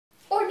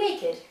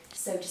naked,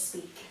 so to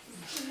speak.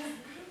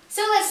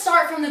 So let's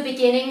start from the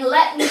beginning.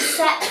 Let me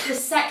set the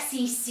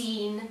sexy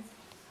scene.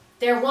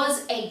 There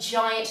was a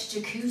giant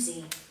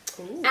jacuzzi,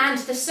 and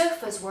the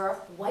sofas were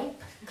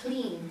wipe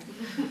clean.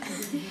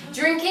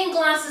 Drinking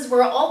glasses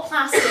were all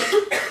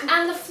plastic,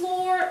 and the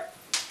floor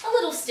a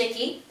little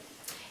sticky.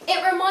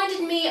 It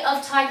reminded me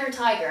of Tiger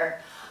Tiger,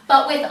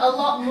 but with a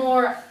lot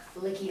more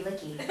licky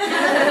licky.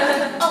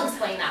 I'll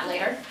explain that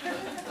later.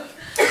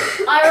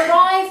 I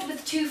arrived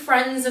with two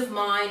friends of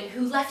mine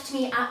who left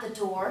me at the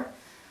door.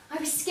 I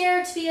was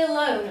scared to be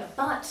alone,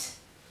 but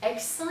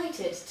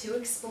excited to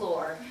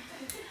explore.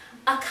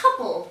 A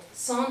couple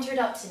sauntered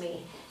up to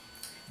me.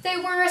 They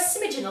were a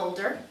smidgen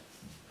older.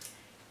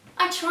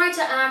 I tried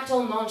to act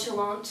all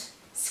nonchalant,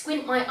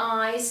 squint my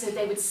eyes so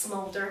they would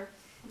smolder.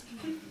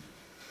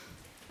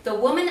 The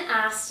woman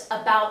asked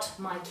about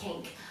my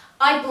kink.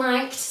 I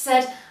blanked,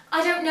 said,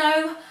 I don't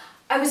know.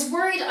 I was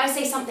worried I'd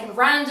say something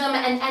random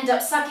and end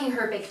up sucking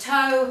her big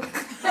toe.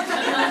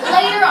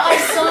 Later I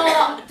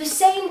saw the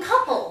same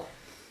couple,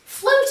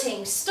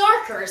 floating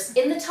starkers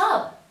in the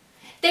tub.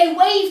 They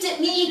waved at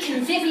me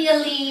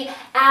convivially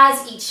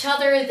as each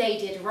other they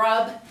did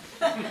rub.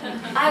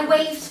 I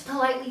waved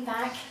politely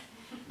back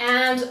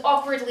and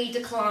awkwardly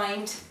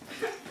declined.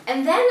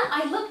 And then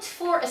I looked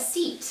for a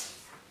seat,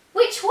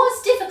 which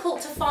was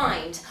difficult to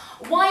find.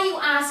 Why, you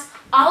ask?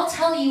 I'll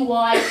tell you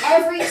why.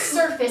 Every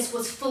surface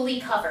was fully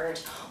covered,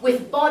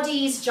 with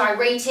bodies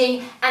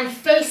gyrating and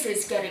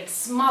faces getting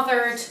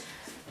smothered.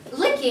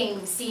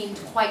 Licking seemed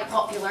quite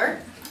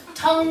popular,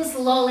 tongues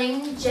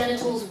lolling,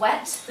 genitals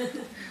wet.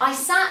 I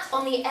sat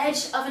on the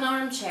edge of an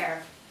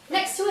armchair,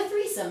 next to a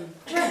threesome,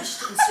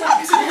 drenched in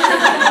sweat.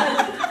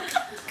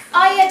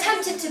 I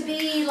attempted to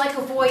be like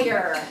a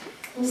voyeur,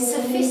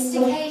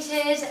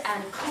 sophisticated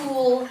and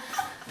cool,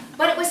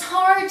 but it was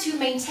hard to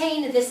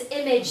maintain this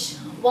image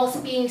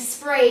whilst being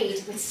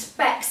sprayed with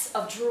specks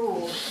of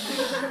drool.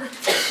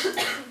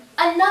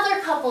 Another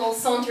couple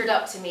sauntered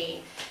up to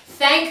me.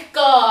 Thank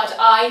God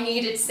I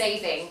needed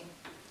saving.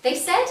 They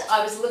said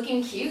I was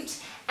looking cute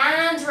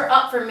and were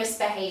up for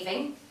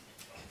misbehaving.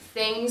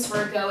 Things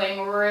were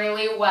going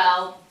really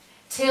well,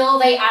 till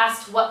they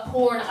asked what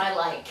porn I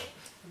like.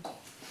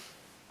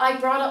 I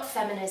brought up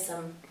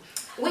feminism,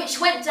 which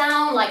went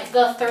down like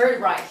the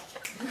Third Reich.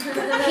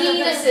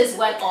 Penises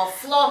went all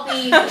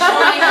floppy,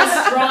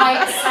 vaginas dry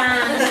as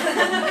sand.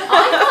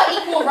 I thought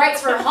equal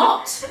rights were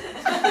hot.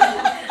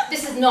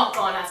 This has not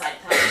gone as I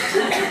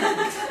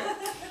planned.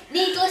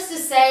 Needless to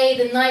say,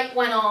 the night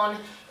went on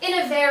in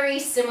a very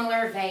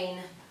similar vein.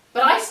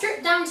 But I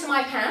stripped down to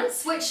my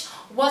pants, which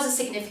was a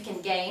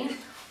significant gain.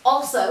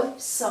 Also,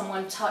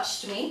 someone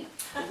touched me,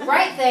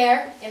 right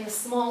there in the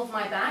small of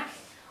my back,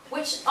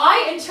 which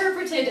I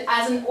interpreted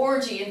as an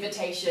orgy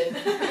invitation,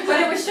 but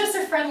it was just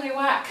a friendly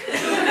whack.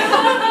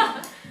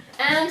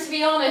 And to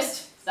be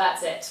honest,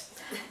 that's it.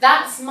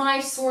 That's my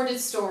sordid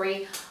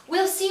story.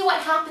 We'll see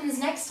what happens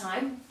next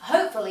time.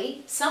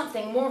 Hopefully,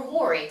 something more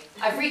hoary.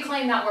 I've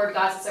reclaimed that word,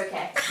 guys, it's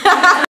okay.